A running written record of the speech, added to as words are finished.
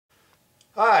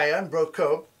Hi, I'm Bro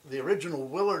Cope, the original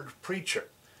Willard preacher.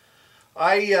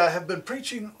 I have been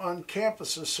preaching on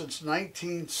campuses since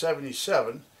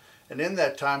 1977, and in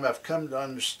that time I've come to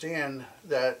understand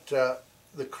that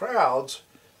the crowds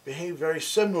behave very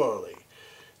similarly.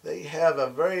 They have a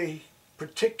very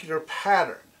particular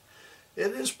pattern.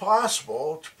 It is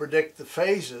possible to predict the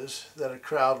phases that a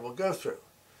crowd will go through.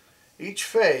 Each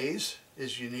phase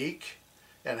is unique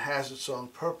and has its own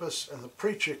purpose, and the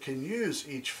preacher can use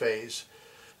each phase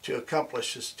to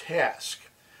accomplish his task.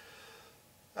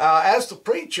 As the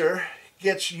preacher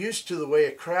gets used to the way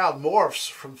a crowd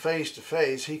morphs from phase to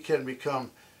phase, he can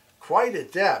become quite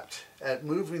adept at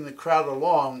moving the crowd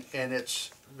along in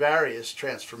its various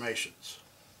transformations.